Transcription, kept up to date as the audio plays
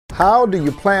How do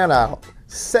you plan out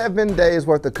 7 days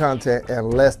worth of content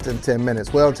in less than 10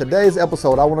 minutes? Well, in today's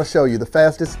episode, I want to show you the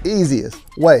fastest, easiest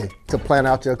way to plan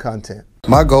out your content.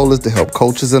 My goal is to help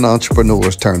coaches and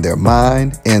entrepreneurs turn their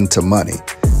mind into money,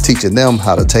 teaching them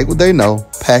how to take what they know,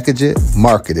 package it,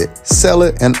 market it, sell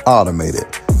it, and automate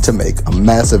it to make a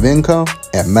massive income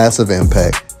and massive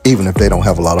impact, even if they don't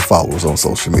have a lot of followers on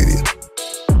social media.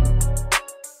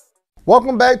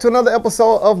 Welcome back to another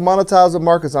episode of Monetize with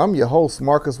Marcus. I'm your host,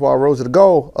 Marcus Rosa. The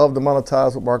goal of the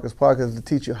Monetize with Marcus podcast is to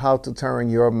teach you how to turn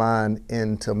your mind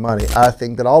into money. I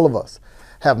think that all of us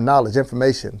have knowledge,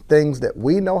 information, things that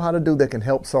we know how to do that can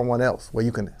help someone else, where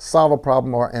you can solve a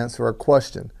problem or answer a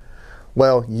question.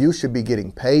 Well, you should be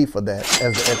getting paid for that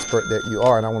as the expert that you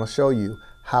are, and I want to show you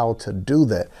how to do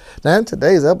that. Now, in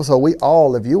today's episode, we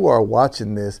all, if you are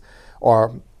watching this,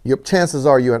 your chances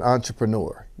are you're an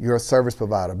entrepreneur, you're a service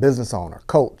provider, business owner,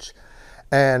 coach,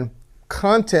 and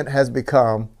content has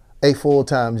become a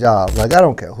full-time job. Like, I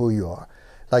don't care who you are.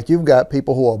 Like, you've got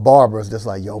people who are barbers just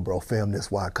like, yo, bro, film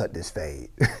this while I cut this fade,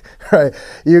 right?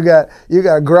 You got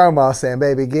grandma saying,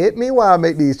 baby, get me while I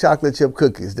make these chocolate chip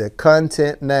cookies. That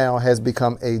content now has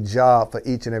become a job for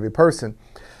each and every person.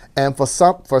 And for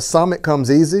some it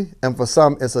comes easy, and for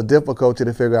some it's a difficulty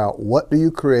to figure out what do you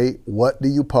create, what do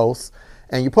you post,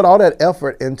 and you put all that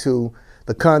effort into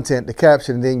the content, the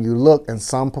caption, and then you look, and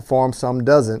some perform, some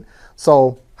doesn't.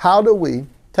 So how do we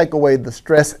take away the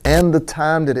stress and the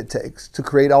time that it takes to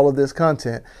create all of this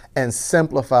content and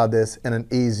simplify this in an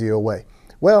easier way?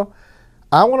 Well,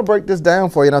 I want to break this down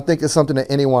for you, and I think it's something that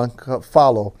anyone could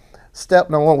follow. Step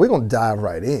number one, we're going to dive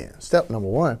right in. Step number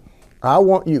one, I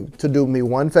want you to do me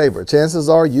one favor. Chances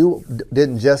are you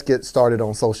didn't just get started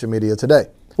on social media today.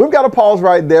 We've got to pause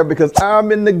right there because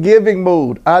I'm in the giving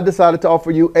mood. I decided to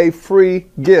offer you a free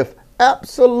gift,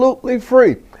 absolutely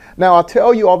free. Now, I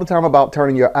tell you all the time about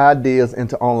turning your ideas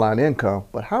into online income,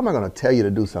 but how am I going to tell you to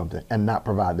do something and not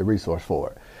provide the resource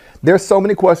for it? There's so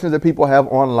many questions that people have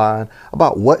online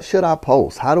about what should I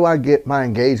post? How do I get my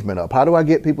engagement up? How do I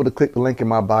get people to click the link in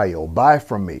my bio, buy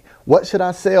from me? What should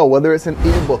I sell? Whether it's an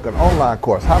ebook, an online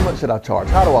course, how much should I charge?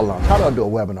 How do I launch? How do I do a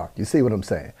webinar? You see what I'm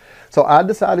saying? So I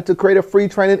decided to create a free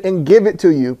training and give it to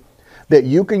you that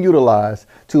you can utilize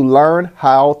to learn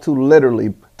how to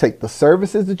literally take the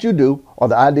services that you do or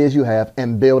the ideas you have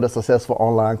and build a successful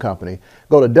online company.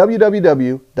 Go to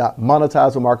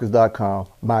www.monetizewithmarcus.com,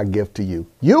 my gift to you.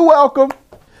 You're welcome.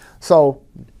 So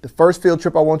the first field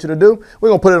trip I want you to do, we're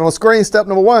going to put it on the screen. Step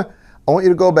number one, I want you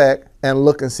to go back and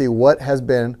look and see what has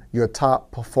been your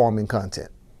top performing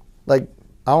content. Like,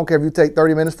 I don't care if you take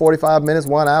 30 minutes, 45 minutes,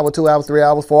 1 hour, 2 hours, 3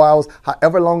 hours, 4 hours,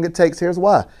 however long it takes. Here's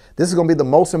why. This is going to be the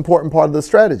most important part of the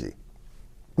strategy.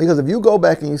 Because if you go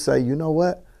back and you say, you know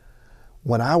what?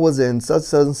 When I was in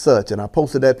such and such and I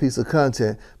posted that piece of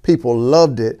content, people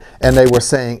loved it and they were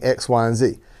saying X, Y, and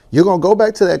Z. You're going to go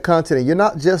back to that content and you're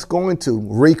not just going to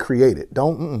recreate it.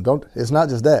 Don't. It's not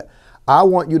just that. I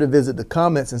want you to visit the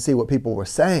comments and see what people were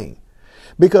saying.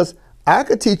 Because I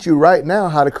could teach you right now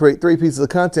how to create 3 pieces of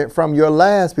content from your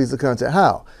last piece of content.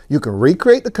 How? You can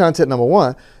recreate the content, number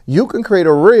one. You can create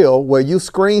a reel where you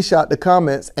screenshot the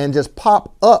comments and just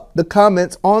pop up the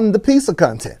comments on the piece of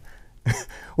content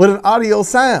with an audio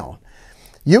sound.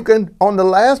 You can, on the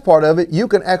last part of it, you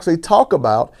can actually talk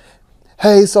about,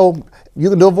 hey, so you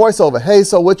can do a voiceover. Hey,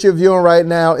 so what you're viewing right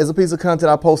now is a piece of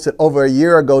content I posted over a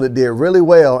year ago that did really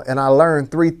well, and I learned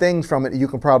 3 things from it that you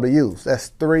can probably use. That's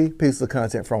 3 pieces of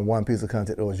content from 1 piece of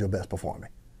content that was your best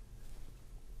performing.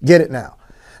 Get it now.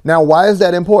 Now, why is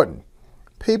that important?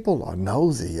 People are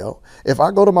nosy, yo. If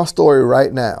I go to my story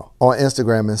right now on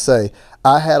Instagram and say,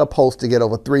 I had a post to get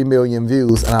over 3 million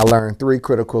views and I learned 3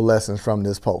 critical lessons from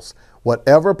this post.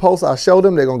 Whatever post I show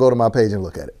them, they're going to go to my page and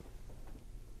look at it.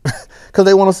 Because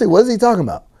they want to see, what is he talking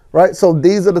about, right? So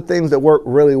these are the things that work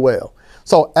really well.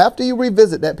 So after you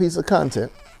revisit that piece of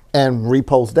content and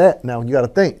repost that, now you got to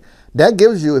think, that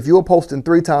gives you, if you were posting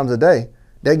 3 times a day,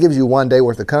 that gives you 1 day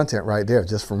worth of content right there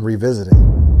just from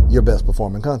revisiting your best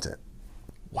performing content.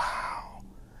 Wow.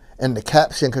 And the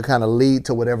caption could kind of lead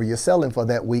to whatever you're selling for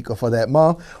that week or for that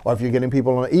month, or if you're getting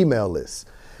people on an email list.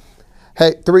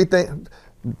 Hey, 3 things,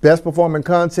 best performing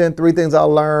content, 3 things I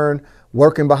learned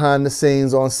working behind the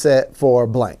scenes on set for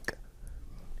blank.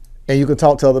 And you can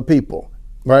talk to other people,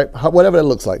 right? Whatever that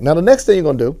looks like. Now, the next thing you're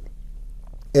going to do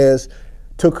is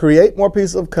to create more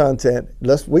pieces of content.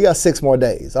 We got 6 more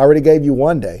days. I already gave you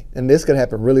 1 day, and this can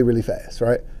happen really, really fast,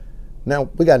 right? Now,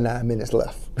 we got 9 minutes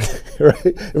left, right?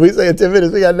 If we say in 10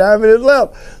 minutes, we got 9 minutes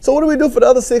left. So what do we do for the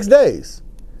other 6 days?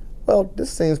 Well, this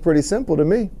seems pretty simple to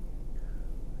me.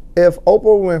 If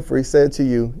Oprah Winfrey said to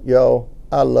you, yo,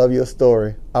 I love your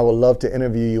story. I would love to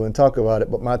interview you and talk about it,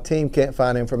 but my team can't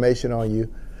find information on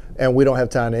you and we don't have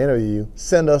time to interview you.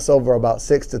 Send us over about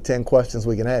 6 to 10 questions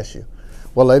we can ask you.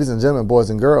 Well, ladies and gentlemen, boys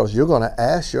and girls, you're going to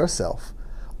ask yourself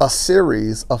a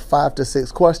series of 5 to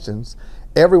 6 questions.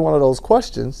 Every one of those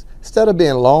questions, instead of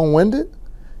being long-winded,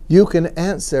 you can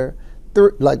answer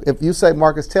like if you say,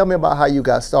 Marcus, tell me about how you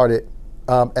got started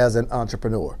as an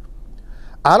entrepreneur.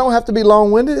 I don't have to be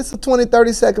long-winded. It's a 20,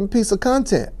 30-second piece of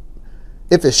content.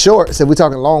 If it's short, so if we're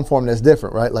talking long form, that's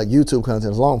different, right? Like YouTube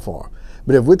content is long form.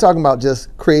 But if we're talking about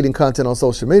just creating content on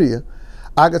social media,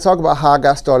 I could talk about how I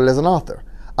got started as an author.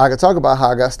 I could talk about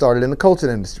how I got started in the coaching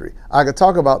industry. I could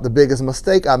talk about the biggest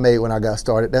mistake I made when I got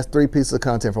started. That's 3 pieces of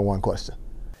content for 1 question.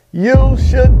 You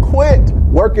should quit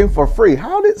working for free.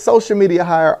 How did social media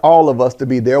hire all of us to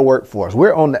be their workforce?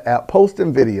 We're on the app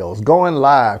posting videos, going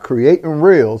live, creating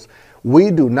reels.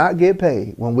 We do not get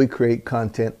paid when we create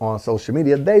content on social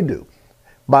media. They do,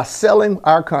 by selling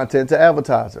our content to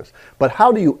advertisers. But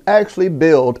how do you actually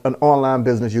build an online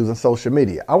business using social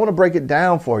media? I want to break it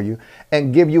down for you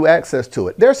and give you access to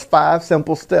it. There's 5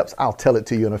 simple steps. I'll tell it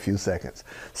to you in a few seconds.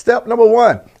 Step number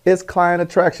 1 is client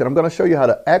attraction. I'm going to show you how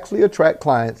to actually attract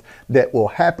clients that will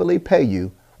happily pay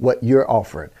you what you're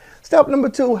offering. Step number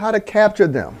 2, how to capture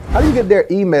them. How do you get their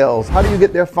emails? How do you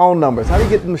get their phone numbers? How do you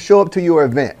get them to show up to your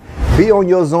event? Be on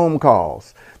your Zoom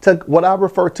calls. To what I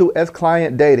refer to as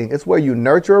client dating. It's where you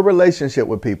nurture a relationship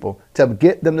with people to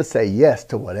get them to say yes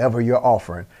to whatever you're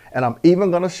offering. And I'm even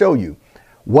going to show you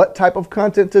what type of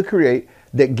content to create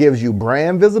that gives you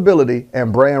brand visibility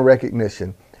and brand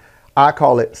recognition. I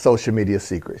call it social media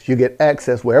secrets. You get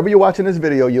access wherever you're watching this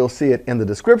video. You'll see it in the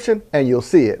description and you'll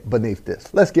see it beneath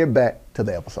this. Let's get back to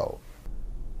the episode.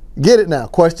 Get it now.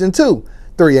 Question 2.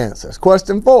 3 answers.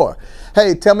 Question 4.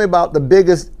 Hey, tell me about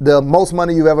the most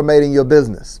money you've ever made in your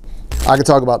business. I can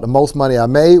talk about the most money I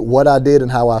made, what I did,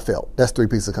 and how I felt. That's 3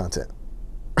 pieces of content.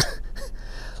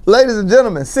 Ladies and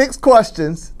gentlemen, 6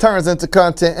 questions turns into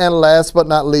content. And last but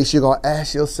not least, you're going to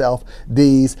ask yourself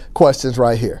these questions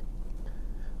right here.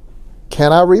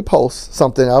 Can I repost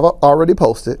something I've already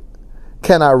posted?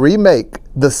 Can I remake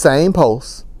the same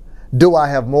post? Do I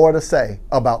have more to say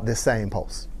about this same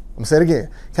post? I'm going to say it again.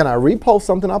 Can I repost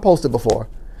something I posted before?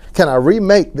 Can I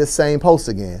remake this same post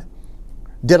again?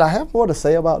 Did I have more to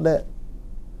say about that?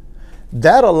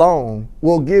 That alone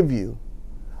will give you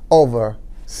over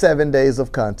 7 days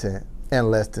of content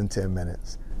in less than 10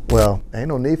 minutes. Well, ain't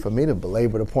no need for me to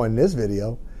belabor the point in this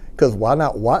video, because why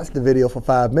not watch the video for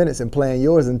 5 minutes and plan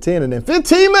yours in 10, and in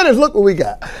 15 minutes, look what we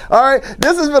got. All right,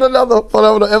 this has been another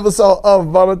phenomenal episode of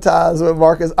Monetize with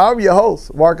Marcus. I'm your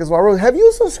host, Marcus Warrow. Have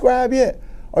you subscribed yet?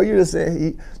 Or you just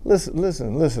saying, listen.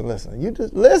 You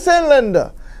just listen,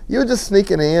 Linda. You're just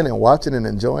sneaking in and watching and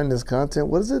enjoying this content.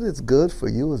 What is it? It's good for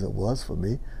you as it was for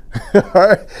me. All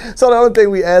right. So the only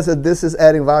thing we ask is this is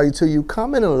adding value to you.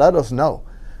 Comment and let us know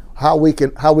how we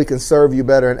can serve you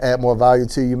better and add more value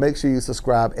to you. Make sure you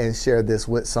subscribe and share this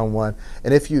with someone.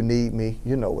 And if you need me,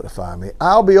 you know where to find me.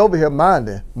 I'll be over here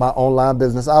minding my online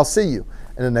business. I'll see you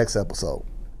in the next episode.